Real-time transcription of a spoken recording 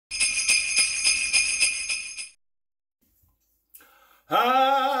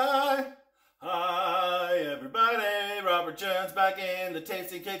Hi, hi everybody, Robert Jones back in the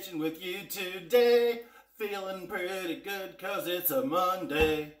tasty kitchen with you today. Feeling pretty good cause it's a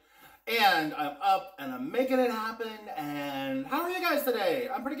Monday. And I'm up and I'm making it happen. And how are you guys today?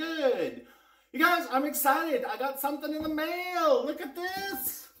 I'm pretty good. You guys, I'm excited. I got something in the mail. Look at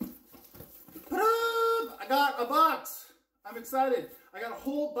this. I got a box. I'm excited. I got a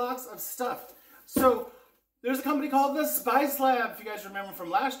whole box of stuff. So, there's a company called the Spice Lab. If you guys remember from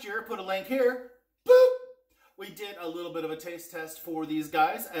last year, put a link here. Boop! We did a little bit of a taste test for these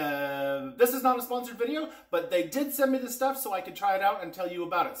guys. This is not a sponsored video, but they did send me the stuff so I could try it out and tell you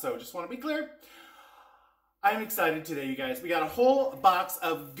about it. So just want to be clear. I'm excited today, you guys. We got a whole box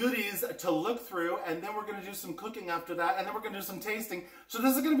of goodies to look through, and then we're going to do some cooking after that, and then we're going to do some tasting. So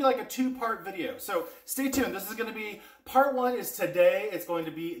this is going to be like a two-part video. So stay tuned. This is going to be, part one is today. It's going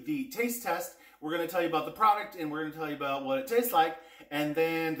to be the taste test. We're going to tell you about the product, and we're going to tell you about what it tastes like. And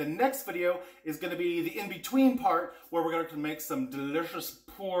then the next video is going to be the in-between part, where we're going to make some delicious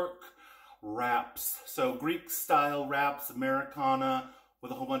pork wraps. So Greek-style wraps, Americana,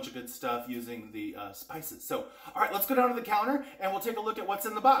 with a whole bunch of good stuff using the spices. So, all right, let's go down to the counter, and we'll take a look at what's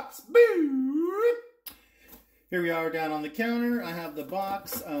in the box. Boop! Here we are down on the counter. I have the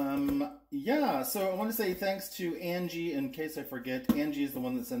box. Yeah, so I want to say thanks to Angie, in case I forget. Angie is the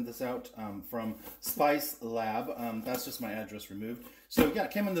one that sent this out from Spice Lab. That's just my address removed. So yeah,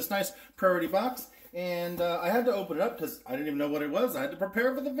 it came in this nice priority box, and I had to open it up because I didn't even know what it was. I had to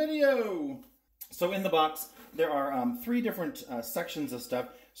prepare for the video. So in the box, there are 3 different sections of stuff.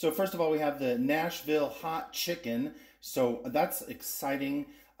 So first of all, we have the Nashville hot chicken. So that's exciting.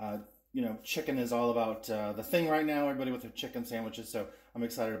 You know, chicken is all about the thing right now, everybody with their chicken sandwiches, so I'm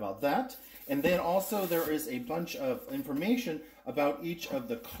excited about that. And then also there is a bunch of information about each of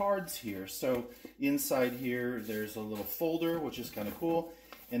the cards here. So inside here, there's a little folder, which is kind of cool.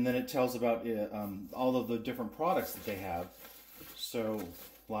 And then it tells about all of the different products that they have. So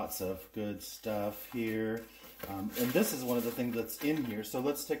lots of good stuff here. And this is one of the things that's in here. So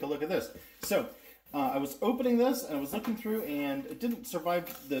let's take a look at this. So I was opening this and I was looking through, and it didn't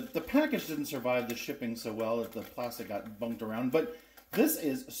survive, the package didn't survive the shipping so well. The plastic got bunked around. But this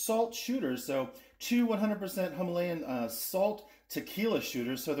is salt shooters. So 2 100% Himalayan salt tequila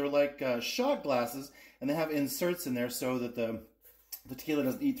shooters. So they're like shot glasses, and they have inserts in there so that the tequila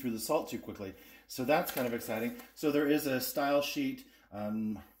doesn't eat through the salt too quickly. So that's kind of exciting. So there is a style sheet, I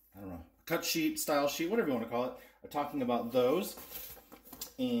don't know, cut sheet, style sheet, whatever you want to call it, talking about those.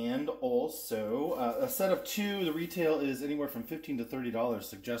 And also, a set of 2, the retail is anywhere from $15 to $30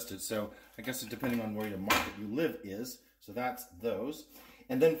 suggested. So I guess depending on where your market you live is. So that's those.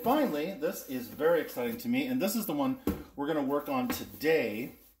 And then finally, this is very exciting to me, and this is the one we're going to work on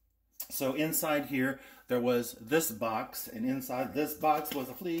today. So inside here, there was this box, and inside this box was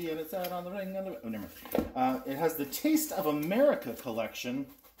a flea, and it sat on the ring. Oh, never mind. It has the Taste of America collection.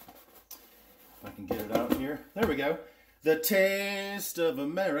 If I can get it out here. There we go. The Taste of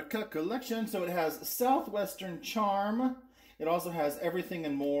America collection. So it has Southwestern Charm. It also has Everything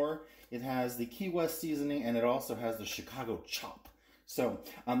and More. It has the Key West seasoning, and it also has the Chicago Chop. So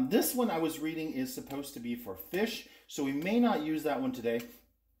this one I was reading is supposed to be for fish, so we may not use that one today.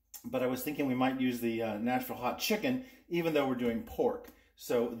 But I was thinking we might use the Nashville hot chicken, even though we're doing pork.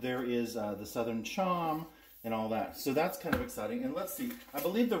 So there is the Southern Charm and all that. So that's kind of exciting. And let's see, I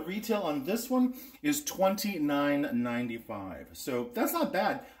believe the retail on this one is $29.95. So that's not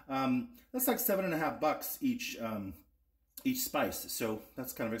bad. That's like $7.50 each spice. So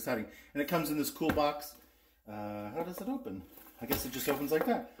that's kind of exciting. And it comes in this cool box. How does it open? I guess it just opens like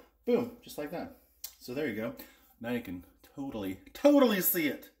that. Boom, just like that. So there you go. Now you can totally see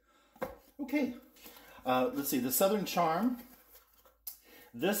it. Okay. Let's see, the Southern Charm.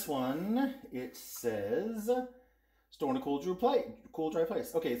 This one, it says, store in a cool, dry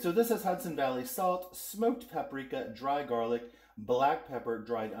place. Okay, so this has Hudson Valley salt, smoked paprika, dry garlic, black pepper,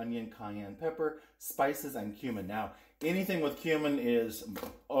 dried onion, cayenne pepper, spices, and cumin. Now, anything with cumin is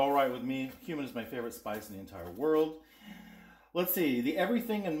all right with me. Cumin is my favorite spice in the entire world. Let's see, the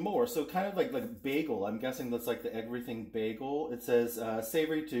Everything and More. So kind of like bagel. I'm guessing that's like the Everything bagel. It says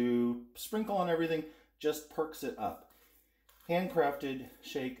savory to sprinkle on everything, just perks it up. Handcrafted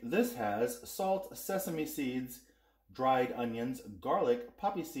shake. This has salt, sesame seeds, dried onions, garlic,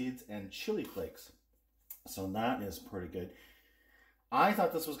 poppy seeds, and chili flakes. So that is pretty good. I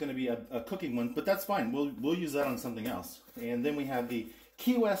thought this was going to be a cooking one, but that's fine. We'll use that on something else. And then we have the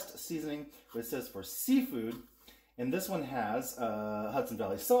Key West seasoning, which says for seafood. And this one has Hudson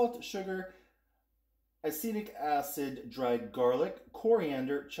Valley salt, sugar, acetic acid, dried garlic,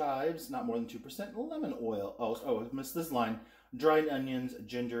 coriander, chives, not more than 2%, lemon oil. Oh, I missed this line. Dried onions,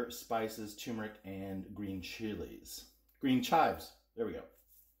 ginger, spices, turmeric, and green chilies. Green chives. There we go.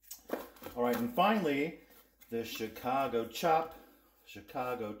 All right, and finally, the Chicago chop.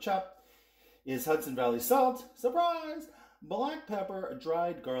 Chicago chop is Hudson Valley salt. Surprise! Black pepper,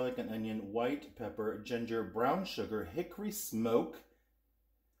 dried garlic and onion, white pepper, ginger, brown sugar, hickory smoke,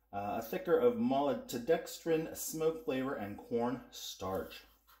 a thicker of maltodextrin, smoke flavor, and corn starch.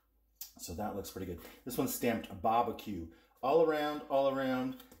 So that looks pretty good. This one's stamped barbecue. All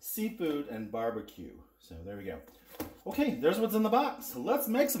around, seafood and barbecue. So there we go. Okay, there's what's in the box. Let's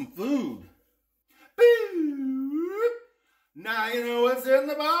make some food. Boop! Now you know what's in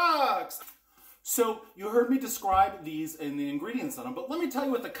the box. So you heard me describe these in the ingredients on them, but let me tell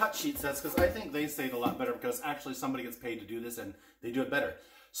you what the cut sheet says, because I think they say it a lot better, because actually somebody gets paid to do this and they do it better.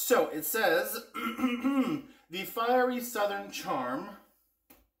 So it says, the fiery southern charm.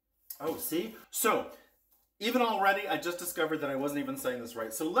 Oh, see? So even already, I just discovered that I wasn't even saying this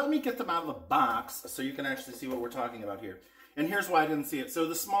right. So let me get them out of the box so you can actually see what we're talking about here. And here's why I didn't see it. So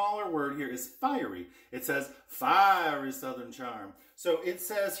the smaller word here is fiery. It says fiery southern charm. So it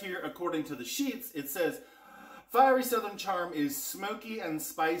says here, according to the sheets, it says fiery southern charm is smoky and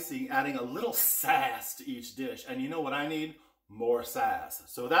spicy, adding a little sass to each dish. And you know what I need? More sass.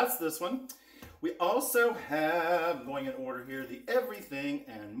 So that's this one. We also have, going in order here, the everything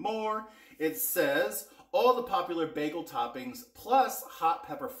and more. It says all the popular bagel toppings plus hot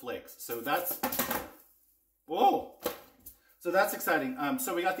pepper flakes. So that's, whoa. So that's exciting.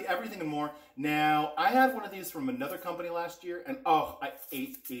 So we got the everything and more. Now, I had one of these from another company last year, and oh, I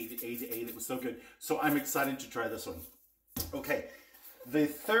ate. It was so good. So I'm excited to try this one. Okay, the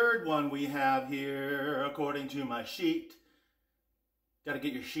third one we have here, according to my sheet, got to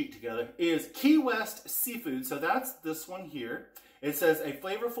get your sheet together, is Key West Seafood. So that's this one here. It says a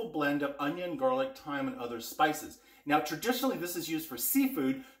flavorful blend of onion, garlic, thyme, and other spices. Now, traditionally, this is used for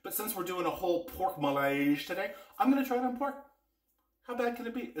seafood, but since we're doing a whole pork melange today, I'm going to try it on pork. How bad can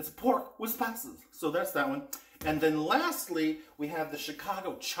it be? It's pork with spices. So that's that one. And then lastly, we have the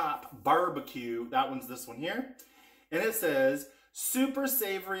Chicago Chop Barbecue. That one's this one here. And it says, super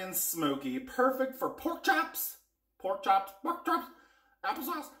savory and smoky, perfect for pork chops,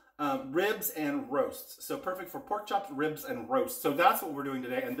 applesauce, ribs and roasts. So perfect for pork chops, ribs, and roasts. So that's what we're doing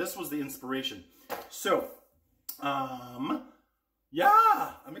today, and this was the inspiration. So,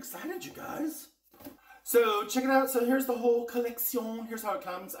 yeah, I'm excited, you guys. So check it out. So here's the whole collection. Here's how it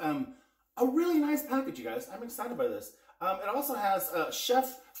comes. A really nice package, you guys. I'm excited by this. It also has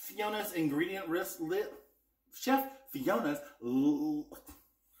Chef Fiona's ingredient list. Chef Fiona's.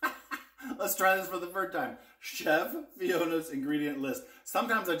 Let's try this for the third time. Chef Fiona's ingredient list.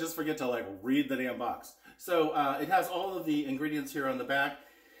 Sometimes I just forget to like read the damn box. So it has all of the ingredients here on the back.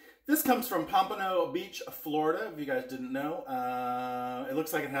 This comes from Pompano Beach, Florida, if you guys didn't know. It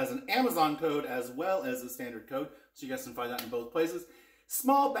looks like it has an Amazon code as well as a standard code, so you guys can find that in both places.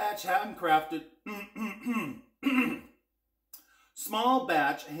 Small batch, handcrafted. Small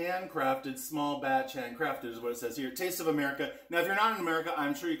batch, handcrafted, small batch, handcrafted is what it says here. Taste of America. Now, if you're not in America,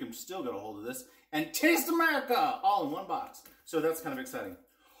 I'm sure you can still get a hold of this. And Taste America, all in one box. So that's kind of exciting.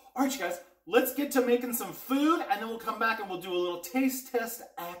 All right, you guys, let's get to making some food, and then we'll come back and we'll do a little taste test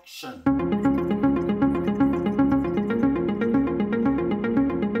action.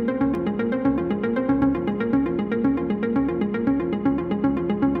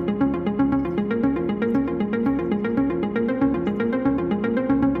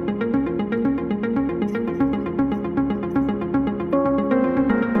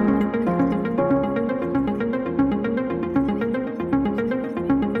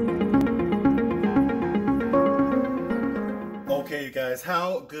 Guys,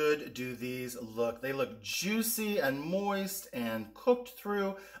 how good do these look? They look juicy and moist and cooked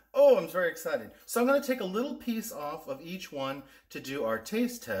through. Oh, I'm very excited. So I'm going to take a little piece off of each one to do our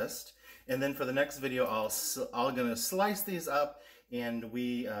taste test. And then for the next video, I'm going to slice these up and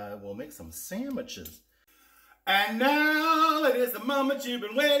we will make some sandwiches. And now it is the moment you've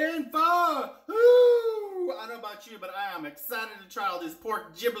been waiting for. Ooh, I don't know about you, but I am excited to try all these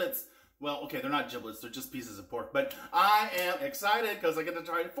pork giblets. Well, okay, they're not giblets, they're just pieces of pork, but I am excited because I get to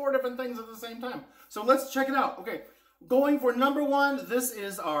try 4 different things at the same time. So let's check it out. Okay, going for number 1, this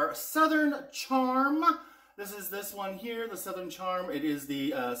is our Southern Charm. This is this one here, the Southern Charm. It is the,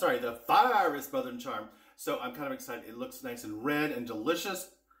 the fiery Southern Charm. So I'm kind of excited. It looks nice and red and delicious.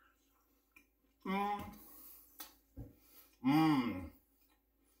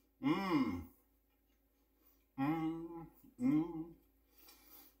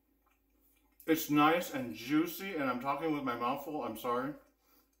 It's nice and juicy, and I'm talking with my mouth full. I'm sorry.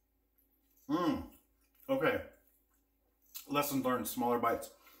 Okay. Lesson learned, smaller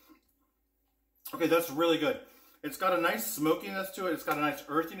bites. Okay, that's really good. It's got a nice smokiness to it. It's got a nice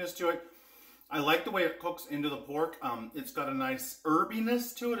earthiness to it. I like the way it cooks into the pork. It's got a nice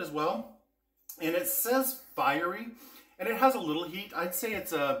herbiness to it as well. And it says fiery, and it has a little heat. I'd say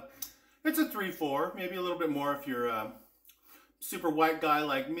it's a 3-4, maybe a little bit more if you're a super white guy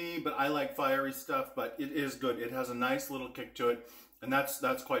like me, but I like fiery stuff, but it is good. It has a nice little kick to it, and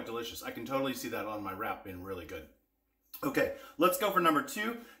that's quite delicious. I can totally see that on my wrap being really good. Okay, let's go for number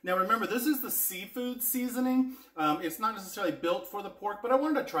 2. Now remember, this is the seafood seasoning. It's not necessarily built for the pork, but I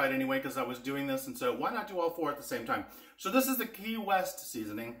wanted to try it anyway because I was doing this, and so why not do all 4 at the same time? So this is the Key West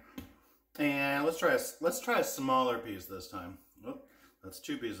seasoning, and let's try a smaller piece this time. Oh, that's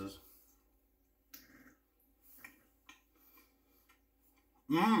 2 pieces.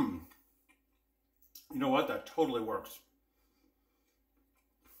 You know what? That totally works.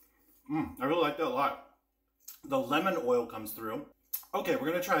 I really like that a lot. The lemon oil comes through. Okay, we're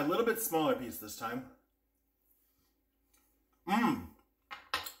going to try a little bit smaller piece this time.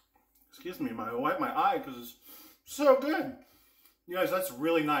 Excuse me, I wipe my eye because it's so good. You guys, that's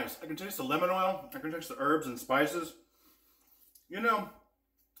really nice. I can taste the lemon oil. I can taste the herbs and spices. You know,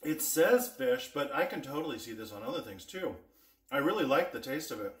 it says fish, but I can totally see this on other things too. I really like the taste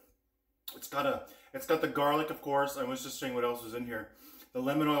of it. It's got the garlic, of course. I was just saying what else is in here. The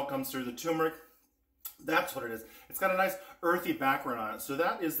lemon oil comes through, the turmeric. That's what it is. It's got a nice earthy background on it. So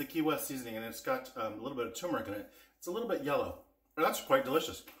that is the Key West seasoning, and it's got a little bit of turmeric in it. It's a little bit yellow. That's quite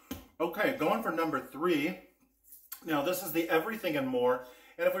delicious. Okay, going for number 3. Now this is the Everything and More.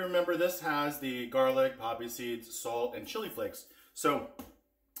 And if we remember, this has the garlic, poppy seeds, salt, and chili flakes. So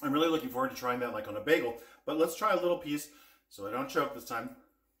I'm really looking forward to trying that like on a bagel. But let's try a little piece so I don't choke this time.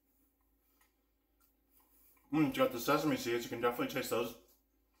 It's got the sesame seeds. You can definitely taste those.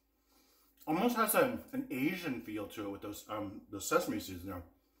 Almost has an Asian feel to it with those the sesame seeds in there.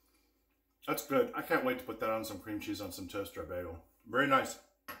 That's good. I can't wait to put that on some cream cheese on some toast or a bagel. Very nice.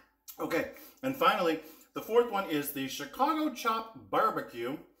 Okay, and finally, the 4th one is the Chicago Chop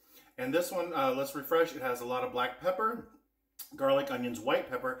Barbecue. And this one, let's refresh, it has a lot of black pepper, garlic, onions, white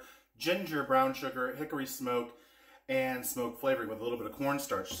pepper, ginger, brown sugar, hickory smoke, and smoke flavoring with a little bit of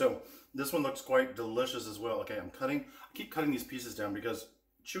cornstarch. So this one looks quite delicious as well. Okay, I keep cutting these pieces down because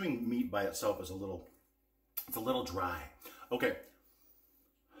chewing meat by itself is a little dry. Okay.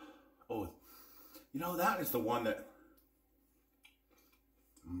 Oh, you know, that is the one that,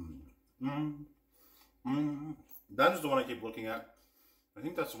 that is the one I keep looking at. I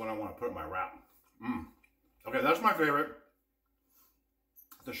think that's the one I want to put in my wrap. Okay, that's my favorite.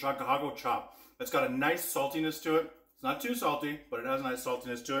 The Chicago Chop. It's got a nice saltiness to it. It's not too salty, but it has a nice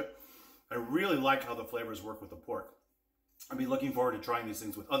saltiness to it. I really like how the flavors work with the pork. I'll be looking forward to trying these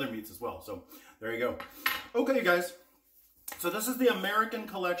things with other meats as well. So there you go. Okay, you guys. So this is the American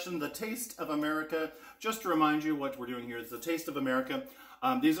collection, The Taste of America. Just to remind you what we're doing here is The Taste of America.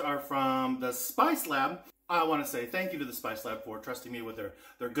 These are from the Spice Lab. I want to say thank you to the Spice Lab for trusting me with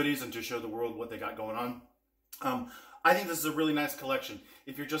their goodies and to show the world what they got going on. I think this is a really nice collection.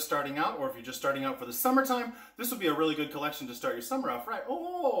 If you're just starting out, or if you're just starting out for the summertime, this would be a really good collection to start your summer off, right?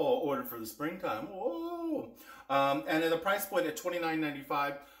 Oh, order for the springtime. Oh. And at a price point at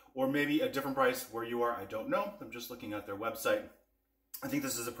 $29.95, or maybe a different price where you are, I don't know. I'm just looking at their website. I think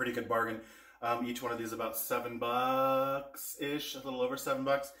this is a pretty good bargain. Each one of these about $7-ish, a little over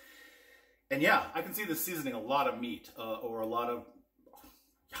 $7. And yeah, I can see this seasoning a lot of meat, or a lot of,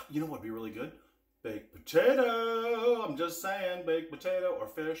 you know what would be really good? Baked potato. I'm just saying, baked potato or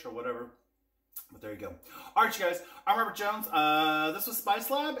fish or whatever. But there you go. All right, you guys. I'm Robert Jones. This was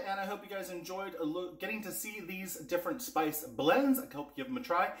Spice Lab, and I hope you guys enjoyed getting to see these different spice blends. I hope you give them a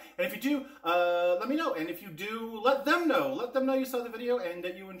try. And if you do, let me know. And if you do, let them know. Let them know you saw the video and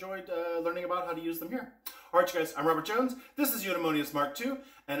that you enjoyed learning about how to use them here. All right, you guys. I'm Robert Jones. This is Eudaemonius Mark II,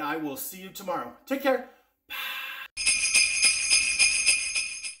 and I will see you tomorrow. Take care.